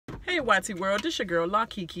Hey YT World, this your girl La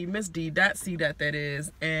Kiki, Miss D. C. That is,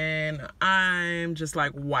 and I'm just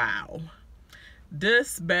like, wow.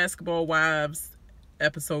 This Basketball Wives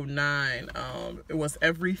episode 9, it was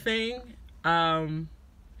everything. Yeah,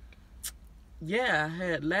 I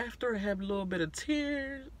had laughter, I had a little bit of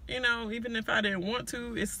tears, you know, even if I didn't want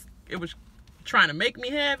to, it was trying to make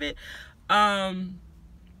me have it.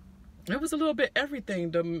 It was a little bit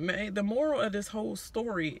everything. The moral of this whole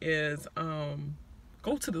story is,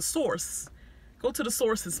 go to the source. Go to the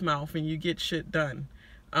source's mouth and you get shit done.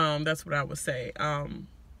 That's what I would say. I'm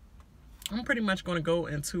pretty much going to go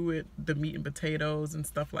into it, the meat and potatoes and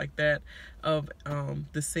stuff like that of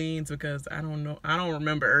the scenes, because I don't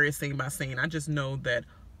remember every scene by scene. I just know that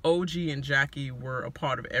OG and Jackie were a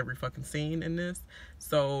part of every fucking scene in this.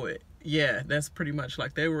 So yeah, that's pretty much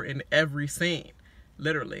like they were in every scene,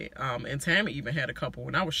 literally. And Tammy even had a couple,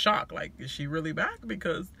 and I was shocked. Like, is she really back?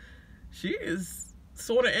 Because she is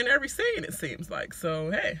sort of in every scene, it seems like. So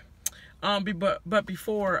hey, but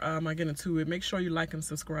before I get into it, make sure you like and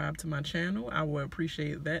subscribe to my channel. I will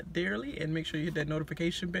appreciate that dearly, and make sure you hit that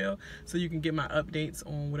notification bell so you can get my updates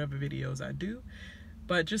on whatever videos I do.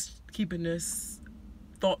 But just keeping this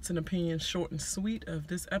thoughts and opinions short and sweet of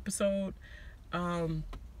this episode,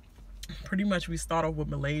 pretty much we start off with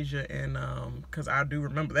Malaysia, and because I do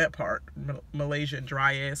remember that part, Malaysia and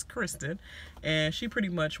dry ass Kristen, and she pretty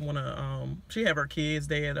much she have her kids.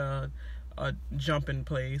 They had a jumping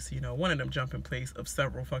place, you know, one of them jumping place of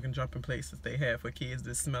several fucking jumping places they have for kids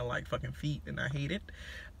that smell like fucking feet, and I hate it.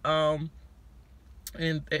 And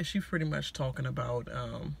she's pretty much talking about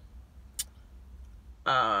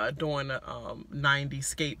doing a 90s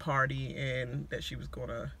skate party, and that she was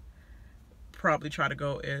gonna probably try to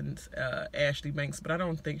go in Ashley Banks, but I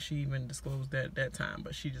don't think she even disclosed that time.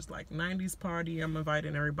 But she just like, 90s party, I'm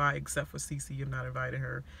inviting everybody except for Cece. I'm not inviting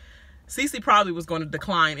her. Cece probably was going to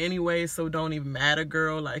decline anyway, so don't even matter,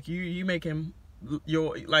 girl. Like, you making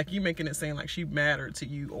it seem like she mattered to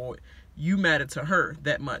you, or you mattered to her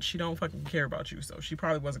that much. She don't fucking care about you, so she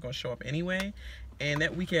probably wasn't going to show up anyway. And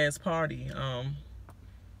that weak ass party,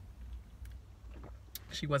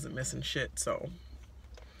 she wasn't missing shit. So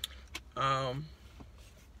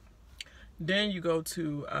then you go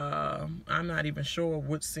to I'm not even sure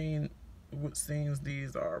what scenes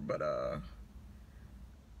these are, but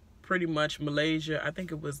pretty much Malaysia. I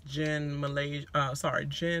think it was Jen,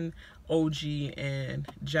 OG, and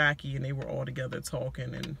Jackie, and they were all together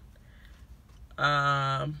talking, and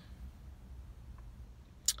I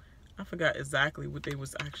forgot exactly what they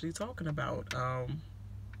was actually talking about.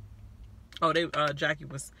 Jackie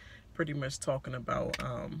was pretty much talking about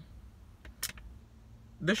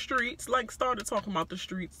the streets, like started talking about the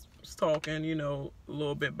streets, talking, you know, a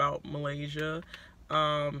little bit about Malaysia,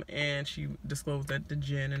 and she disclosed that the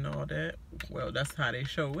gin and all that. Well, that's how they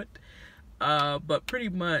show it. But pretty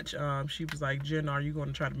much, she was like, Jen, are you going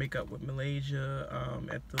to try to make up with Malaysia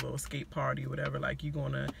at the little skate party or whatever? Like, you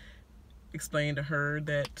going to explain to her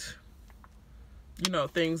that, you know,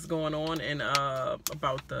 things going on, and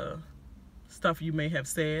about the stuff you may have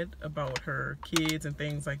said about her kids and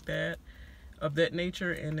things like that, of that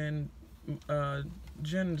nature. And then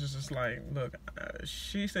Jen is just like, look,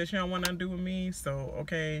 she said she don't want nothing to do with me, so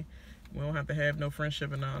okay, we don't have to have no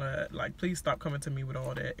friendship and all that. Like, please stop coming to me with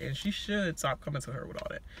all that. And she should stop coming to her with all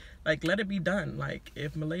that. Like, let it be done. Like,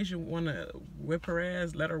 if Malaysia want to whip her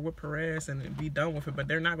ass, let her whip her ass and be done with it. But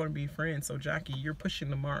they're not going to be friends. So Jackie, you're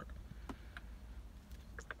pushing the mark.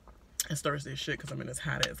 It's Thursday shit because I'm in this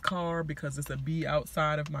hot ass car, because it's a bee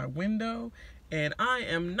outside of my window, and I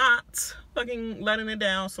am not fucking letting it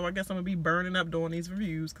down. So I guess I'm gonna be burning up doing these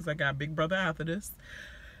reviews because I got Big Brother after this.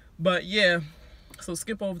 But yeah, so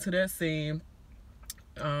skip over to that scene.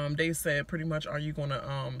 They said pretty much, are you gonna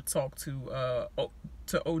talk to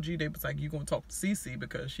OG? They was like, you gonna talk to Cece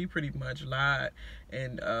because she pretty much lied,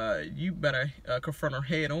 and you better confront her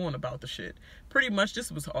head on about the shit. Pretty much this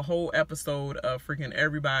was a whole episode of freaking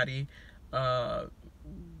everybody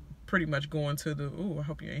pretty much going to the, ooh, I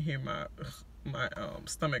hope you ain't hear my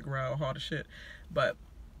stomach growl hard as shit. But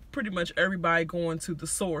pretty much everybody going to the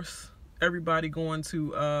source, everybody going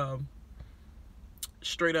to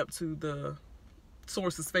straight up to the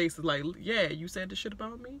source's face, is like, yeah, you said this shit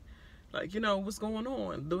about me? Like, you know, what's going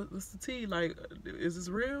on? What's the tea? Like, is this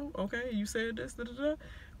real? Okay, you said this, da, da, da.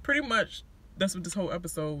 Pretty much, that's what this whole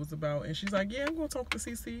episode was about. And she's like, yeah, I'm going to talk to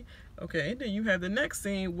Cece. Okay, and then you have the next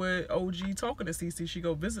scene with OG talking to Cece. She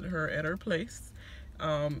go visit her at her place,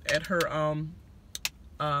 at her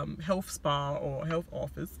health spa or health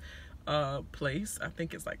office place. I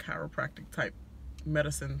think it's like chiropractic type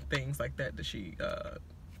medicine, things like that, that she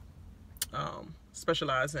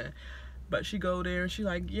specialize in. But she go there and she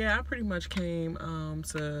like, yeah, I pretty much came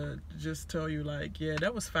to just tell you, like, yeah,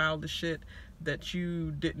 that was foul as shit that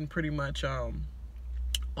you didn't pretty much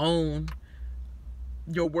own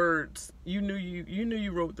your words. You knew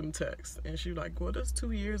you wrote them texts. And she like, well, that's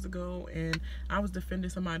 2 years ago, and I was defending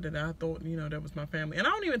somebody that I thought, that was my family. And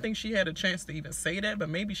I don't even think she had a chance to even say that, but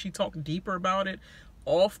maybe she talked deeper about it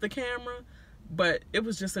off the camera. But it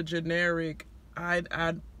was just a generic,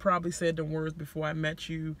 I'd probably said them words before I met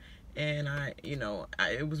you, and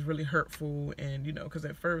it was really hurtful. And because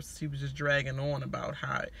at first she was just dragging on about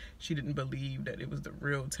how she didn't believe that it was the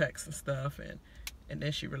real text and stuff, and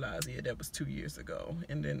then she realized, yeah, that was 2 years ago.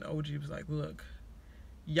 And then OG was like, look,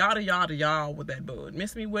 yada yada yada with that bull.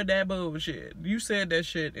 Miss me with that bullshit. You said that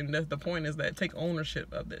shit, and the point is that take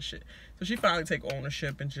ownership of that shit. So she finally take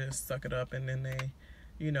ownership and just suck it up, and then they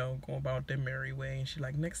go about their merry way. And she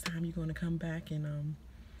like, next time you're gonna come back and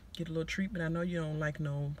get a little treatment. I know you don't like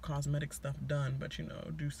no cosmetic stuff done, but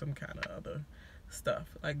do some kind of other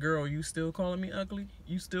stuff. Like, girl, you still calling me ugly?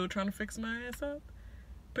 You still trying to fix my ass up?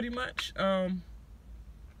 Pretty much.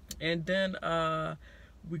 And then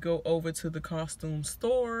we go over to the costume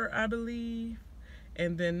store, I believe.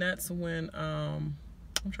 And then that's when I'm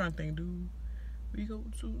trying to think, do we go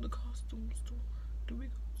to the costume store? Do we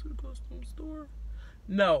go to the costume store?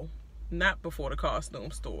 No, not before the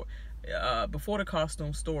costume store. Before the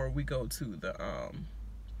costume store, we go to the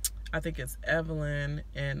I think it's Evelyn,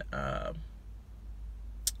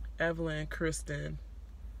 Kristen,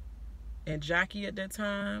 and Jackie at that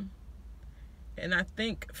time, and I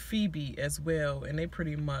think Phoebe as well. And they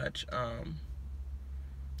pretty much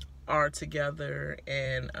are together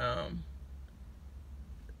and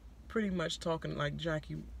pretty much talking, like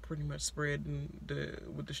Jackie pretty much spreading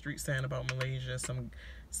with the street saying about Malaysia,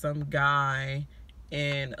 some guy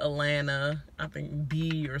in Atlanta, I think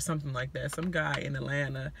B or something like that, some guy in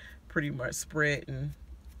Atlanta pretty much spreading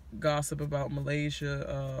gossip about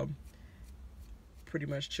Malaysia, pretty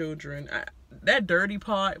much children. That dirty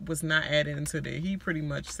part was not added into there. He pretty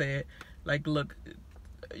much said, like, look,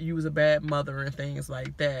 you was a bad mother and things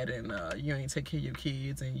like that, and you ain't take care of your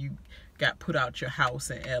kids, and you got put out your house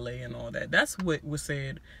in LA and all that. That's what was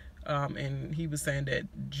said. And he was saying that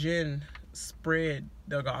Jen spread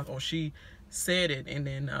the gossip, or she said it, and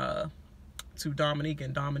then to Dominique,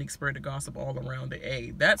 and Dominique spread the gossip all around the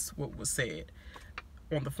A. That's what was said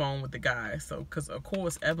on the phone with the guy. So, because of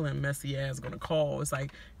course Evelyn messy ass gonna call. It's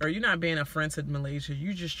like, are you not being a friend to Malaysia?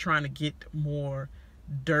 You just trying to get more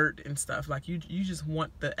dirt and stuff. Like, you just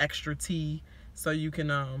want the extra tea so you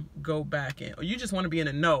can go back in, or you just want to be in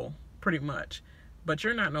a know, pretty much. But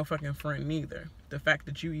you're not no fucking friend neither. The fact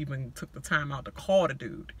that you even took the time out to call the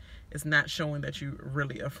dude is not showing that you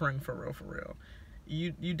really a friend for real, for real.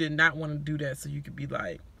 You did not want to do that so you could be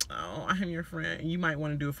like, oh, I am your friend. And you might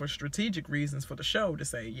want to do it for strategic reasons for the show, to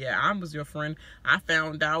say, yeah, I was your friend. I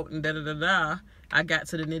found out and da-da-da-da. I got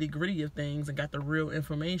to the nitty-gritty of things and got the real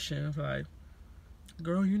information. It's like,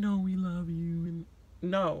 girl, we love you. And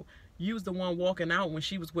no, you was the one walking out when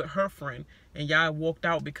she was with her friend, and y'all walked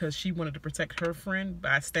out because she wanted to protect her friend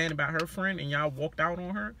by standing by her friend, and y'all walked out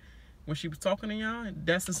on her when she was talking to y'all.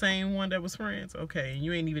 That's the same one that was friends. Okay, and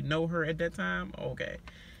you ain't even know her at that time. Okay,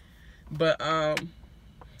 but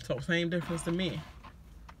so same difference to me.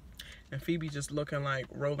 And Phoebe just looking like,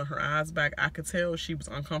 rolling her eyes back. I could tell she was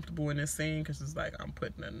uncomfortable in this scene, because it's like, I'm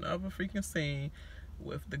putting another freaking scene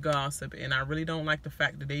with the gossip, and I really don't like the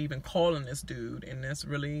fact that they even calling this dude, and that's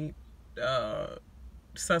really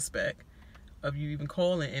suspect of you even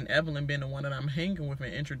calling, and Evelyn being the one that I'm hanging with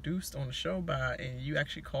and introduced on the show by, and you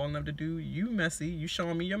actually calling up the dude. You messy. You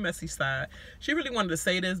showing me your messy side. She really wanted to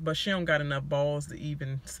say this, but she don't got enough balls to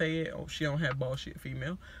even say it. Oh, she don't have balls. She a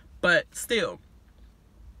female. But still,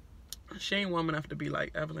 she ain't woman enough to be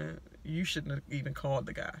like, Evelyn, you shouldn't have even called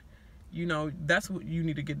the guy. That's what you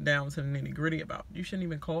need to get down to the nitty gritty about. You shouldn't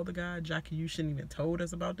even call the guy. Jackie, you shouldn't even told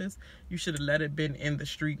us about this. You should have let it been in the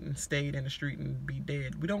street and stayed in the street and be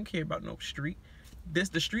dead. We don't care about no street.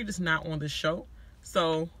 The street is not on this show.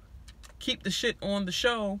 So keep the shit on the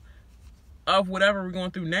show of whatever we're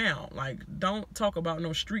going through now. Like, don't talk about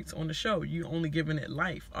no streets on the show. You only giving it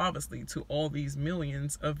life, obviously, to all these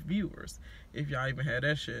millions of viewers. If y'all even had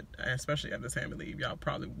that shit, especially after Sammy leave, y'all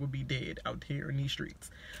probably would be dead out here in these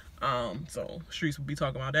streets. So streets would be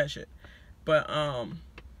talking about that shit. But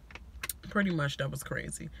pretty much that was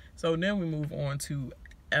crazy. So then we move on to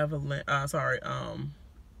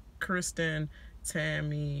Kristen,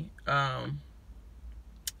 Tammy,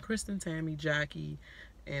 Jackie,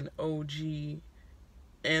 and OG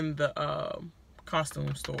in the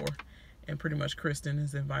costume store. And pretty much Kristen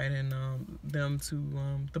is inviting them to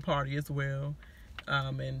the party as well.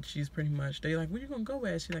 And she's pretty much, they like, where you gonna go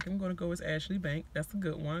as? She's like, I'm gonna go as Ashley Bank. That's a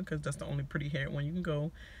good one, because that's the only pretty haired one you can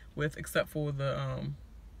go with, except for the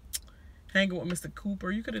hanging with Mr.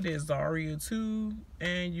 Cooper. You could have did Zaria too,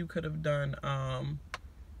 and you could have done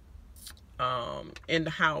In the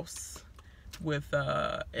House with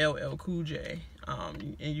LL Cool J,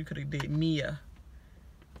 and you could have did Mia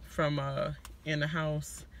from In the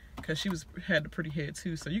House, because she had the pretty hair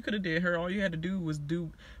too. So you could have did her. All you had to do was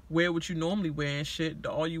wear what you normally wear and shit.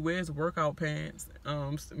 All you wear is workout pants,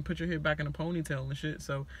 and put your hair back in a ponytail and shit.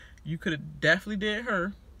 So you could have definitely did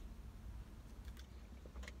her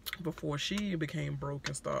before she became broke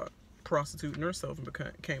and started prostituting herself and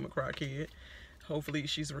became a crackhead. Hopefully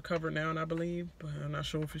she's recovered now, and I believe, but I'm not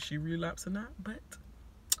sure if she relapsed or not. But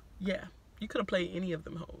yeah, you could have played any of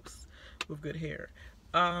them hoes with good hair.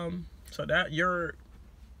 So that your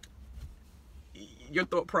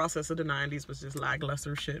thought process of the 90s was just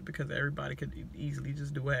lackluster shit, because everybody could easily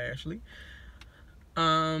just do Ashley.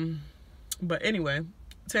 But anyway,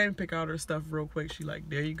 Tammy pick out her stuff real quick. She like,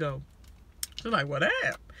 there you go. She's like, what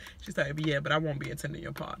up? She's like, yeah, but I won't be attending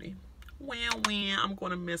your party. Well, I'm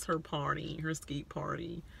gonna miss her party, her skate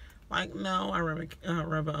party. Like, no, I'd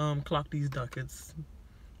rather clock these ducats.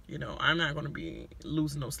 You know, I'm not gonna be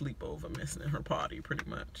losing no sleep over missing her party, pretty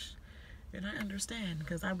much. And I understand,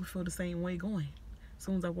 because I would feel the same way going. As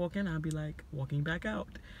soon as I walk in, I'd be like, walking back out.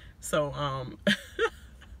 So,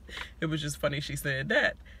 it was just funny she said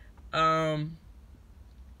that.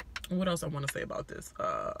 What else I want to say about this?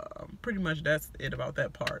 Pretty much that's it about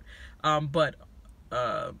that part. But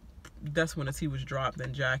that's when the tea was dropped,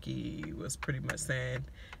 and Jackie was pretty much saying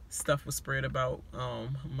stuff was spread about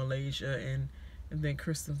Malaysia, and then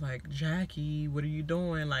Kristen's like, Jackie, what are you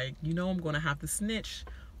doing? Like, you know I'm gonna have to snitch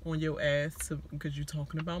on your ass because you're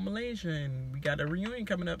talking about Malaysia, and we got a reunion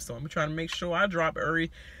coming up, so I'm trying to make sure I drop every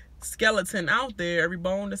skeleton out there, every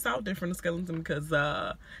bone that's out there from the skeleton, because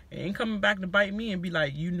it ain't coming back to bite me and be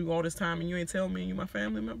like, you knew all this time and you ain't tell me and you my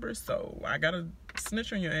family member, so I gotta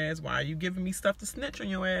snitch on your ass. Why are you giving me stuff to snitch on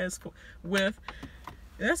your ass with?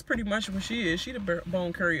 That's pretty much what she is. She the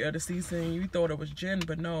bone carrier of the season. You thought it was Jen,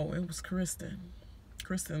 but no, it was Kristen.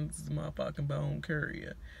 Kristen's the motherfucking bone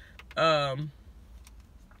carrier.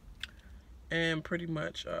 And pretty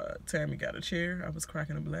much, Tammy got a chair. I was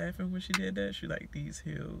cracking up laughing when she did that. She like, these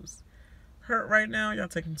heels hurt right now. Y'all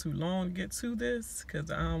taking too long to get to this,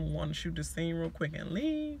 because I want to shoot this scene real quick and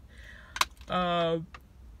leave.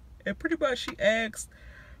 And pretty much she asked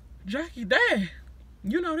Jackie, dang,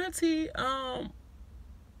 you know that tea,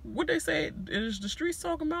 what they say, is the streets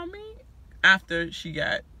talking about me? After she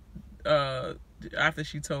got, after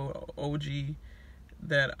she told OG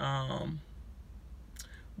that,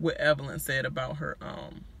 what Evelyn said about her,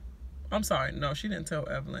 I'm sorry, no, she didn't tell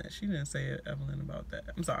Evelyn. She didn't say Evelyn about that.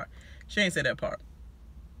 I'm sorry. She ain't say that part.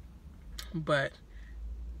 But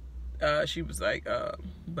she was like,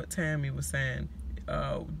 but Tammy was saying,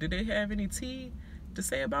 did they have any tea to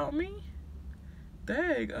say about me?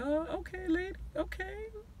 Dang, okay, lady, okay.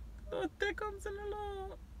 Little thickums in a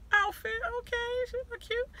little outfit, okay, she look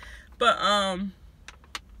cute. But,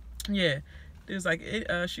 yeah, there's like,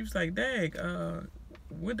 she was like, dang,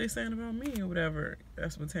 what they saying about me or whatever.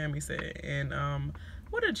 That's what Tammy said. And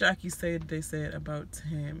what did Jackie say that they said about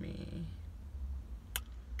Tammy?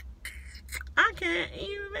 I can't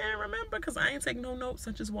even remember, because I ain't taking no notes.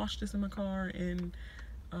 I just watched this in my car and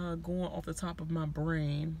going off the top of my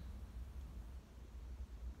brain.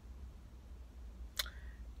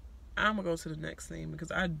 I'm gonna go to the next scene,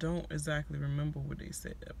 because I don't exactly remember what they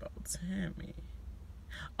said about Tammy.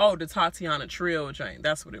 Oh, the Tatiana Trill joint.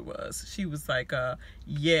 That's what it was. She was like,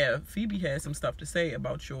 yeah, Phoebe had some stuff to say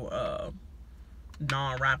about your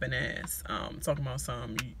non-rapping ass. Talking about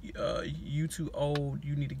some, you too old,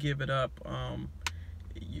 you need to give it up.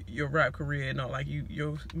 Your rap career, no, like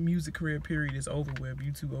your music career period is over with.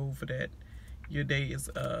 You too old for that. Your day is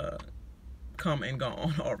come and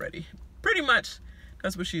gone already. Pretty much,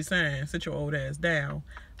 that's what she's saying. Sit your old ass down.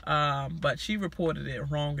 But she reported it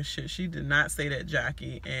wrong as shit. She did not say that,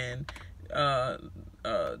 Jackie. And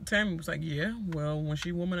Tammy was like, yeah, well, when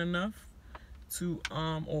she woman enough to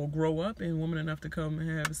or grow up and woman enough to come and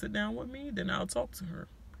have a sit down with me, then I'll talk to her.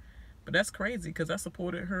 But that's crazy, because I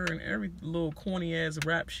supported her in every little corny ass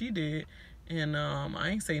rap she did, and I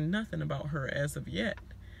ain't say nothing about her as of yet.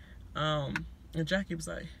 And Jackie was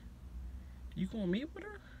like, you gonna meet with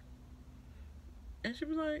her? And she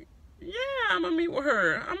was like, yeah, I'm gonna meet with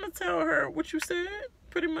her. I'm gonna tell her what you said,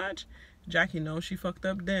 pretty much. Jackie knows she fucked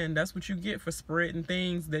up then. That's what you get for spreading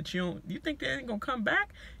things that you think they ain't gonna come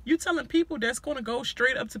back. You telling people that's gonna go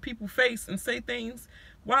straight up to people's face and say things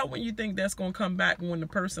Why wouldn't you think that's going to come back when the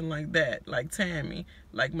person like that, like Tammy,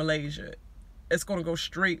 like Malaysia, it's going to go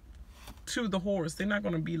straight to the horse? They're not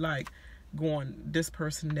going to be like going this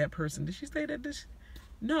person, that person. Did she say that?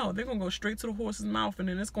 No, they're going to go straight to the horse's mouth, and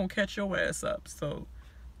then it's going to catch your ass up. So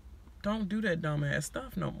don't do that dumbass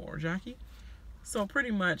stuff no more, Jackie. So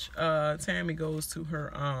pretty much Tammy goes to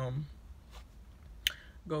her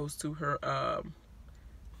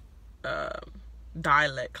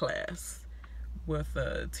dialect class with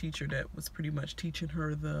a teacher that was pretty much teaching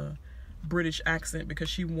her the British accent because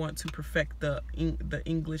she wants to perfect the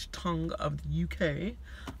English tongue of the UK.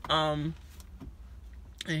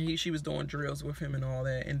 And she was doing drills with him and all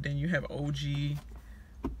that. And then you have OG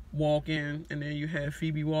walking, and then you have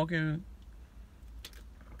Phoebe walking.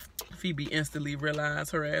 Phoebe instantly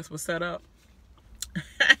realized her ass was set up. I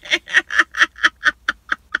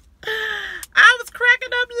was cracking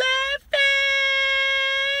up laughing.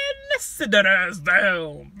 Sit that ass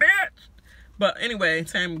down, bitch. But anyway,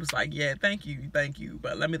 Tammy was like, yeah, thank you.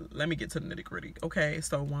 But let me get to the nitty gritty. Okay,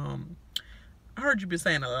 so I heard you been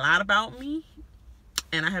saying a lot about me,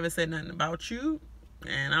 and I haven't said nothing about you.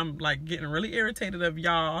 And I'm like getting really irritated of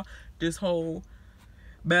y'all, this whole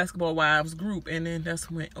Basketball Wives group. And then that's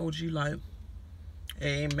when OG like,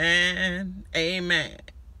 amen.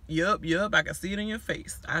 Yup, I can see it in your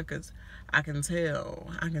face. I can tell.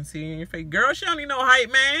 I can see it in your face. Girl, she don't need no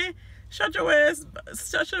hype, man. Shut your ass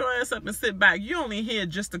up and sit back. You only here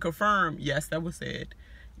just to confirm. Yes, that was said.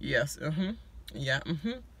 Yes, yeah,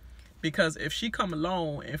 Because if she come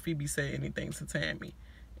alone and Phoebe say anything to Tammy,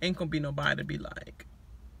 ain't gonna be nobody to be like,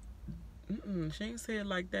 she ain't say it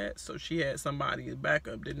like that. So she had somebody back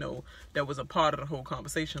up that know that was a part of the whole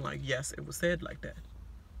conversation. Like, yes, it was said like that.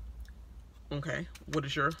 Okay, what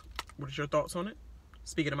is your thoughts on it?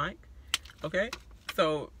 Speaking of Mike, okay.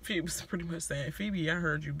 So Phoebe was pretty much saying, Phoebe, I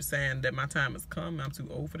heard you saying that my time has come. I'm too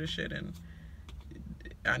old for this shit, and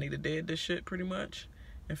I need to dead this shit, pretty much.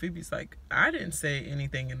 And Phoebe's like, I didn't say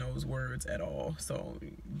anything in those words at all. So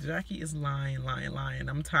Jackie is lying.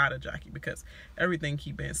 I'm tired of Jackie because everything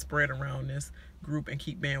keep being spread around this group and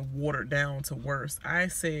keep being watered down to worse. I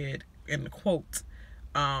said in the quote,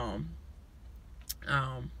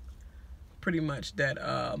 pretty much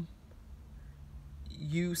that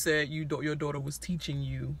you said your daughter was teaching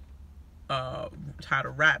you how to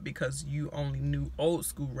rap because you only knew old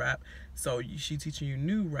school rap, so she teaching you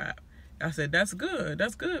new rap. I said that's good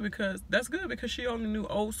because she only knew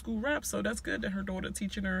old school rap, so that's good that her daughter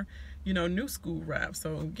teaching her, new school rap.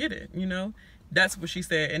 So get it, that's what she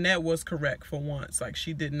said, and that was correct for once. Like,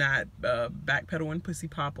 she did not backpedal and pussy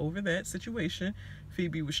pop over that situation.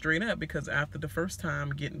 Phoebe was straight up, because after the first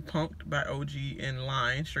time getting punked by OG and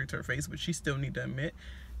lying straight to her face, which she still need to admit,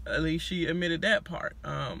 at least she admitted that part.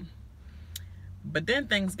 But then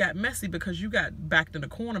things got messy because you got backed in the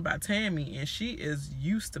corner by Tammy, and she is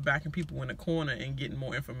used to backing people in the corner and getting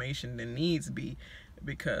more information than needs be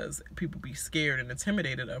because people be scared and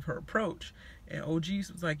intimidated of her approach. And OG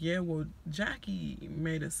was like, yeah, well, Jackie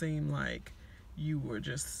made it seem like you were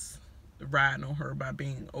just riding on her by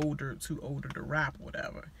being too older to rap or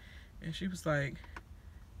whatever. And she was like,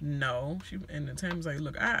 no. And then Tam was like,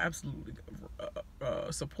 look, I absolutely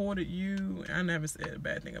supported you. I never said a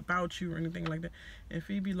bad thing about you or anything like that. And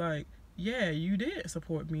Phoebe like, yeah, you did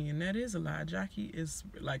support me, and that is a lie. Jackie is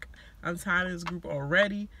like, I'm tired of this group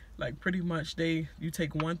already. Like, pretty much you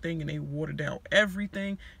take one thing and they water down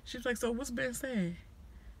everything. She was like, so what's been saying?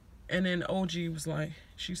 And then OG was like,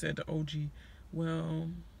 she said to OG, well,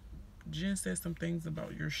 Jen said some things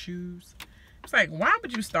about your shoes. It's like, why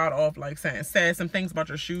would you start off like said some things about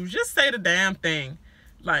your shoes? Just say the damn thing.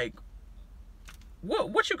 Like,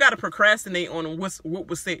 what you gotta procrastinate on what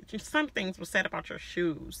was said? Just some things were said about your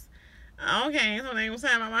shoes. Okay, something was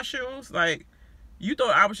said about my shoes. Like, you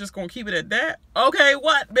thought I was just gonna keep it at that? Okay,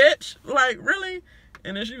 what, bitch? Like, really?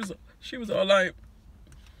 And then she was all like,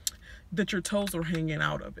 that your toes were hanging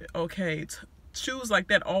out of it. Okay, shoes like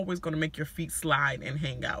that always gonna make your feet slide and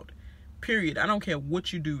hang out. Period. I don't care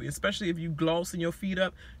what you do, especially if you glossing your feet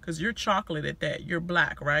up, because you're chocolate at that. You're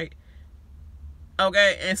black, right?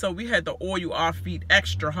 Okay, and so we had to oil our feet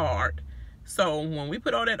extra hard. So when we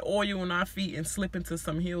put all that oil on our feet and slip into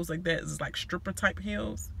some heels like that, it's like stripper type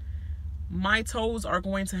heels, my toes are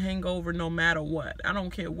going to hang over no matter what. I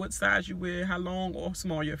don't care what size you wear, how long or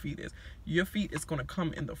small your feet is. Your feet is going to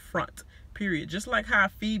come in the front. Period. Just like how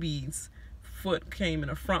Phoebe's foot came in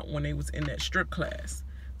the front when they was in that strip class.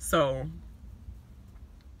 So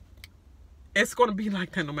it's going to be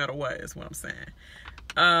like that no matter what, is what I'm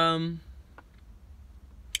saying.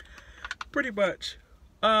 Pretty much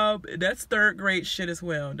That's third grade shit as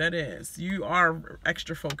well. That is. You are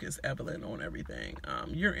extra focused, Evelyn, on everything.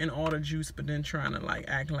 You're in all the juice, but then trying to like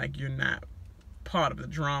act like you're not part of the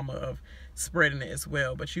drama of spreading it as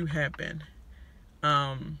well. But you have been.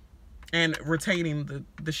 And retaining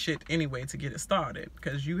the shit anyway to get it started,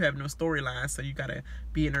 because you have no storyline, so you gotta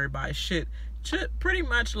be in everybody's shit. Pretty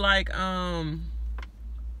much like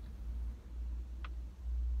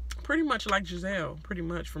Giselle, pretty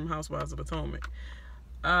much from Housewives of Potomac.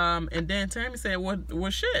 And then Tammy said,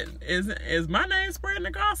 "What shit is my name spreading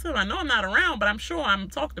the gossip? I know I'm not around, but I'm sure I'm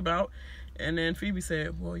talked about." And then Phoebe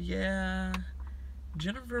said, "Well, yeah,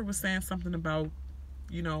 Jennifer was saying something about,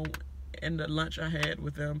 you know, in the lunch I had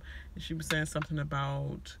with them, and she was saying something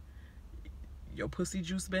about your pussy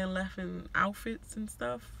juice being left in outfits and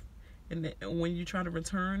stuff, and then when you try to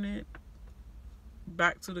return it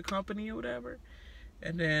back to the company or whatever."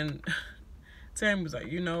 And then Tammy was like,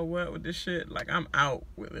 "You know what, with this shit, like, I'm out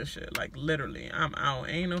with this shit. Like, literally, I'm out.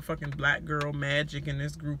 Ain't no fucking black girl magic in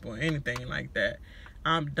this group or anything like that.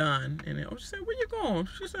 I'm done." And then she said, "Where you going?"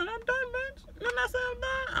 She said, "I'm done, bitch." And then I said, "I'm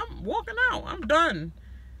done. I'm walking out. I'm done."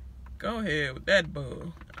 Go ahead with that,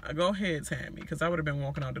 boo. Go ahead, Tammy, because I would have been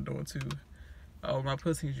walking out the door too. Oh, my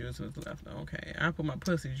pussy juice was left. Okay, I put my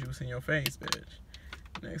pussy juice in your face, bitch.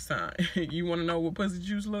 Next time, you want to know what pussy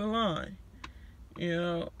juice look like? You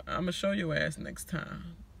know, I'm gonna show your ass next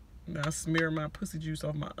time. I'll smear my pussy juice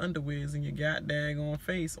off my underwears in your goddamn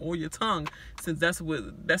face or your tongue, since that's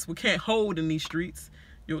what can't hold in these streets.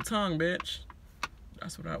 Your tongue, bitch.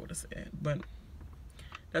 That's what I would have said, but.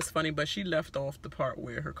 That's funny, but she left off the part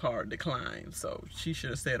where her card declined, so she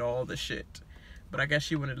should have said all the shit. But I guess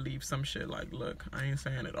she wanted to leave some shit like, "Look, I ain't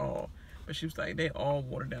saying it all." But she was like, they all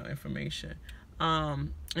watered down information.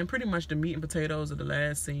 And pretty much the meat and potatoes of the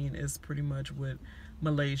last scene is pretty much with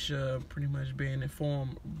Malaysia pretty much being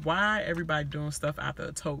informed why everybody doing stuff after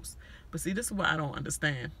a toast. But see, this is what I don't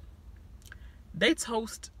understand. They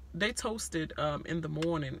toasted in the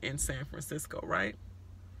morning in San Francisco, right?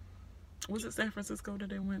 Was it San Francisco that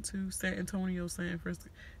they went to? San Antonio, San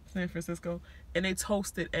Francisco. And they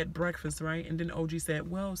toasted at breakfast, right? And then OG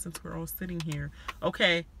said, "Well, since we're all sitting here."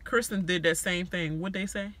 Okay, Kristen did that same thing. What'd they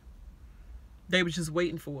say? They was just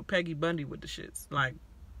waiting for Peggy Bundy with the shits. Like,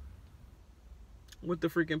 with the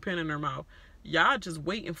freaking pen in her mouth. Y'all just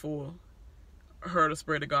waiting for her to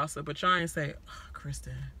spread the gossip. But y'all ain't say, "Oh,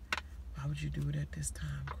 Kristen, why would you do it at this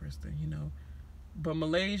time, Kristen?" You know? But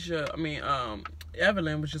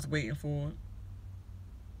Evelyn was just waiting for it.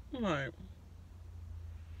 I'm like,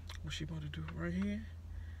 what's she about to do right here?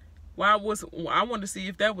 I wanted to see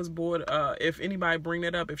if that was bored, if anybody bring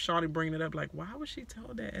that up, if Shawty bring it up, like, why would she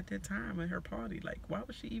tell that at that time at her party? Like, why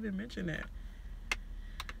would she even mention that?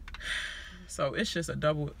 So it's just a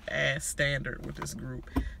double ass standard with this group.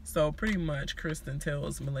 So pretty much Kristen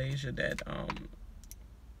tells Malaysia that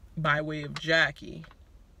by way of Jackie.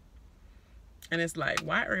 And it's like,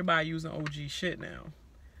 why everybody using OG shit now?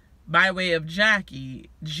 By way of Jackie,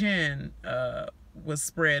 Jen was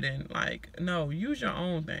spreading, like, no, use your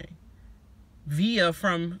own thing. Via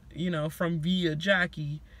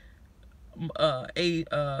Jackie,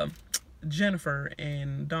 Jennifer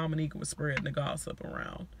and Dominique was spreading the gossip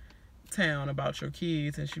around town about your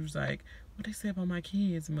kids. And she was like, "What they say about my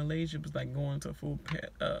kids?" And Malaysia was like going into full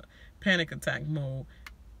panic attack mode.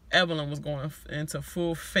 Evelyn was going into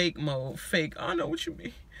full fake mode. Fake. I know what you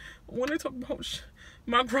mean. When they talk about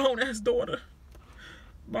my grown-ass daughter,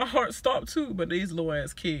 my heart stopped too. But these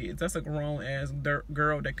little-ass kids, that's a grown-ass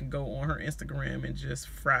girl that can go on her Instagram and just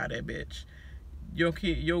fry that bitch. Your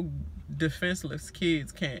defenseless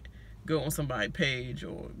kids can't go on somebody's page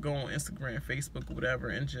or go on Instagram, Facebook, or whatever,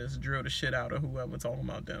 and just drill the shit out of whoever talking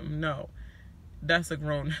about them. No. That's a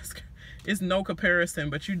grown-ass. It's no comparison,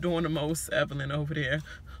 but you doing the most, Evelyn, over there.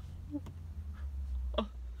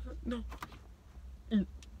 No.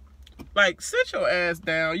 Like, sit your ass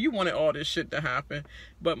down. You wanted all this shit to happen.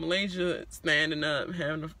 But Malaysia standing up,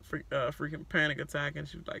 having a freaking panic attack, and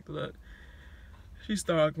she was like, look. She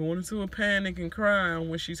started going into a panic and crying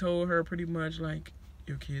when she told her pretty much, like,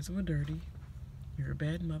 your kids were dirty. You're a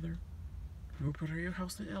bad mother. You were put her in your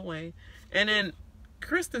house in LA. And then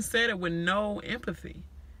Kristen said it with no empathy.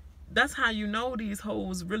 That's how you know these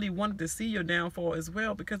hoes really wanted to see your downfall as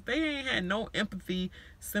well, because they ain't had no empathy,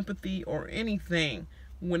 sympathy, or anything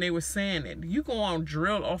when they were saying it. You go on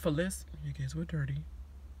drill off a list. Your kids were dirty.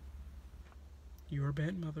 You were a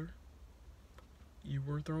bad mother. You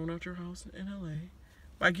were thrown out your house in LA.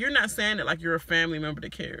 Like, you're not saying it like you're a family member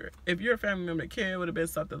that cared. If you're a family member that cared, it would have been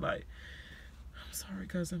something like, "I'm sorry,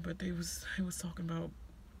 cousin, but it was talking about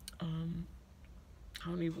I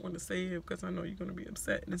don't even want to say it because I know you're going to be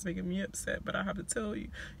upset and it's making me upset, but I have to tell you.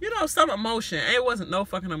 You know, some emotion. It wasn't no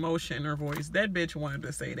fucking emotion in her voice. That bitch wanted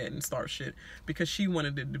to say that and start shit because she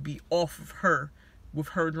wanted it to be off of her with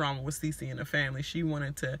her drama with Cece and the family. She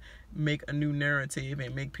wanted to make a new narrative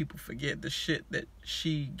and make people forget the shit that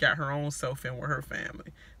she got her own self in with her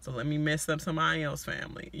family. So let me mess up somebody else's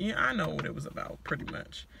family. Yeah, I know what it was about, pretty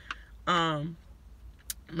much.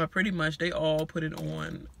 But pretty much they all put it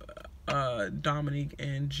on Dominique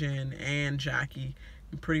and Jen and Jackie.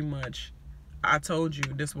 And pretty much I told you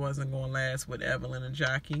this wasn't going to last with Evelyn and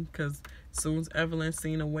Jackie, because as soon as Evelyn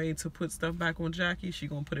seen a way to put stuff back on Jackie, she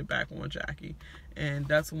going to put it back on Jackie. And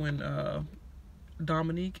that's when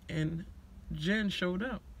Dominique and Jen showed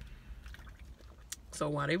up. So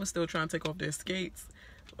while they were still trying to take off their skates,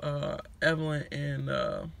 Evelyn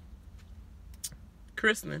and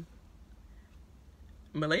Kristen,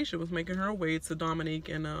 Malaysia was making her way to Dominique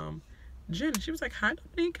and Jen. She was like, "Hi,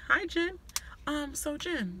 Dominique. Hi, Jen. So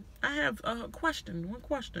Jen, I have a question. One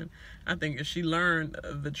question. I think if she learned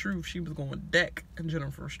the truth, she was going to deck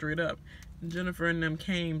Jennifer straight up. Jennifer and them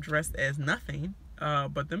came dressed as nothing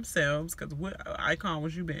but themselves. Because what icon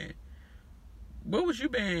was you being? What was you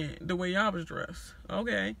being the way y'all was dressed?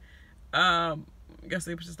 Okay. I guess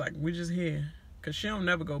they was just like, we just here. Because she don't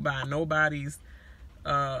never go by nobody's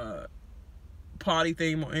party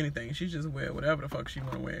theme or anything. She just wear whatever the fuck she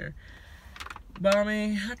want to wear. But I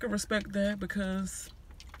mean, I can respect that because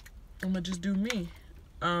I'm gonna just do me.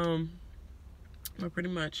 But pretty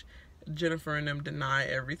much Jennifer and them deny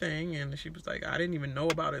everything, and she was like, I didn't even know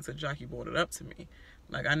about it till Jackie brought it up to me.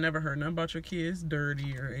 Like, I never heard nothing about your kids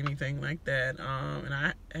dirty or anything like that. And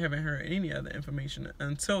I haven't heard any other information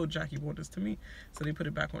until Jackie brought this to me. So they put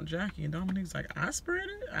it back on Jackie, and Dominique's like, I spread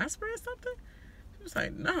it? I spread something? She was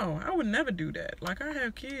like, no, I would never do that. Like, I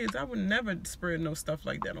have kids. I would never spread no stuff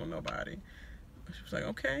like that on nobody. She was like,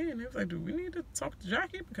 okay. And they was like, do we need to talk to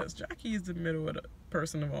Jackie? Because Jackie is the middle of the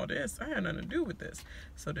person of all this. I had nothing to do with this.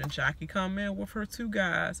 So then Jackie come in with her two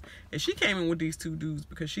guys. And she came in with these two dudes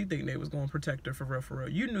because she think they was going to protect her for real, for real.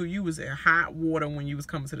 You knew you was in hot water when you was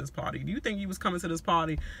coming to this party. Do you think you was coming to this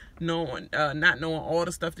party knowing, not knowing all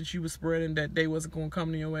the stuff that you was spreading, that they wasn't going to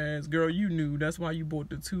come to your ass? Girl, you knew. That's why you brought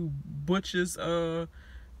the two butchers,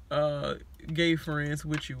 gay friends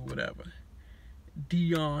with you or whatever.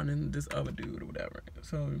 Dion and this other dude or whatever.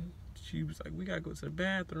 So she was like, we gotta go to the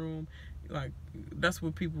bathroom. Like, that's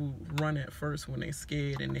what people run at first when they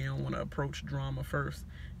scared and they don't want to approach drama first.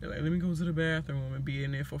 They're like, let me go to the bathroom and be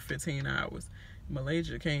in there for 15 hours.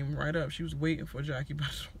 Malaysia came right up. She was waiting for Jackie.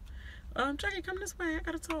 Jackie, come this way. I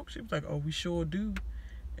gotta talk. She was like, oh, we sure do.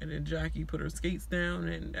 And then Jackie put her skates down,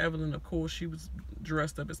 and Evelyn, of course, she was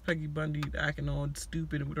dressed up as Peggy Bundy, acting all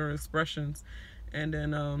stupid with her expressions. And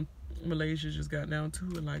then Malaysia just got down to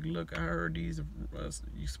it, like, look, I heard these,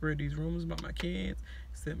 you spread these rumors about my kids,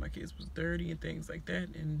 said my kids was dirty and things like that.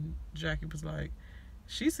 And Jackie was like,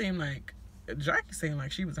 Jackie seemed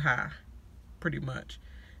like she was high, pretty much.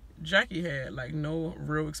 Jackie had like no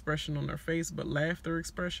real expression on her face but laughter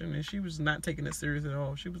expression, and she was not taking it serious at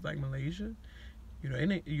all. She was like, Malaysia, you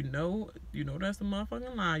know that's the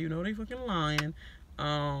motherfucking lie. You know they fucking lying.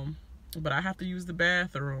 But I have to use the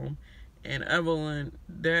bathroom. And Evelyn,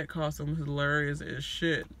 that costume was hilarious as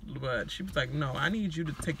shit. But she was like, no, I need you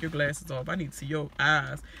to take your glasses off. I need to see your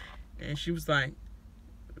eyes. And she was like,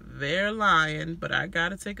 they're lying, but I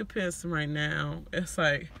gotta take a piss right now. It's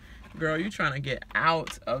like, girl, you trying to get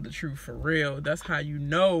out of the truth for real. That's how you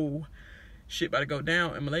know shit about to go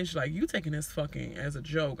down. And Malaysia's like, you taking this fucking as a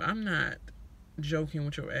joke. I'm not joking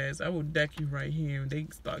with your ass. I will deck you right here. And they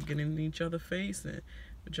start getting in each other's face. And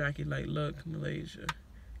Jackie like, look, Malaysia,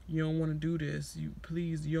 you don't want to do this. You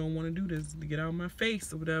don't want to do this. Get out of my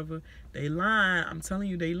face or whatever. They lying. I'm telling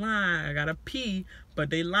you, they lying. I gotta pee, but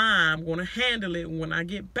they lying. I'm gonna handle it when I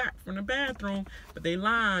get back from the bathroom. But they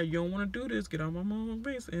lying. You don't want to do this. Get out of my mama's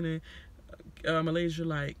face. And then Malaysia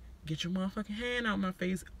like, get your motherfucking hand out my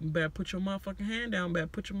face. Better put your motherfucking hand down. Better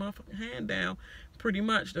put your motherfucking hand down. Pretty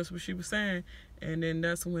much, that's what she was saying. And then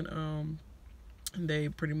that's when they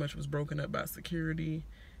pretty much was broken up by security.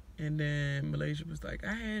 And then Malaysia was like,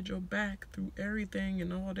 I had your back through everything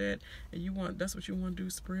and all that. And that's what you want to do,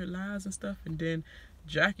 spread lies and stuff. And then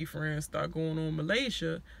Jackie friends start going on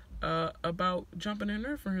Malaysia about jumping in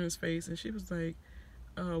her friend's face. And she was like,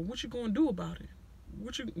 what you going to do about it?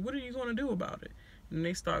 What are you going to do about it? And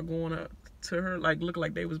they start going up to her, like, look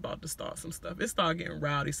like they was about to start some stuff. It started getting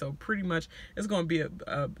rowdy. So pretty much it's going to be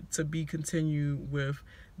to be continued with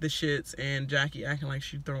the shits and Jackie acting like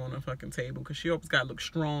she throwing a fucking table, because she always got to look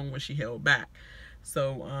strong when she held back.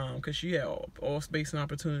 So because she had all space and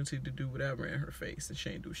opportunity to do whatever in her face, and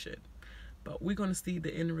she ain't do shit. But we're going to see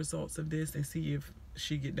the end results of this and see if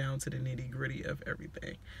she get down to the nitty-gritty of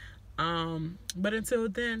everything. But until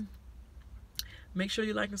then, make sure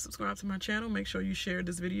you like and subscribe to my channel. Make sure you share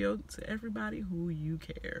this video to everybody who you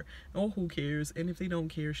care or who cares. And if they don't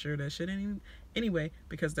care, share that shit anyway,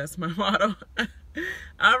 because that's my motto.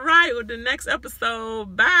 All right, with the next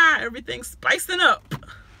episode, bye. Everything's spicing up.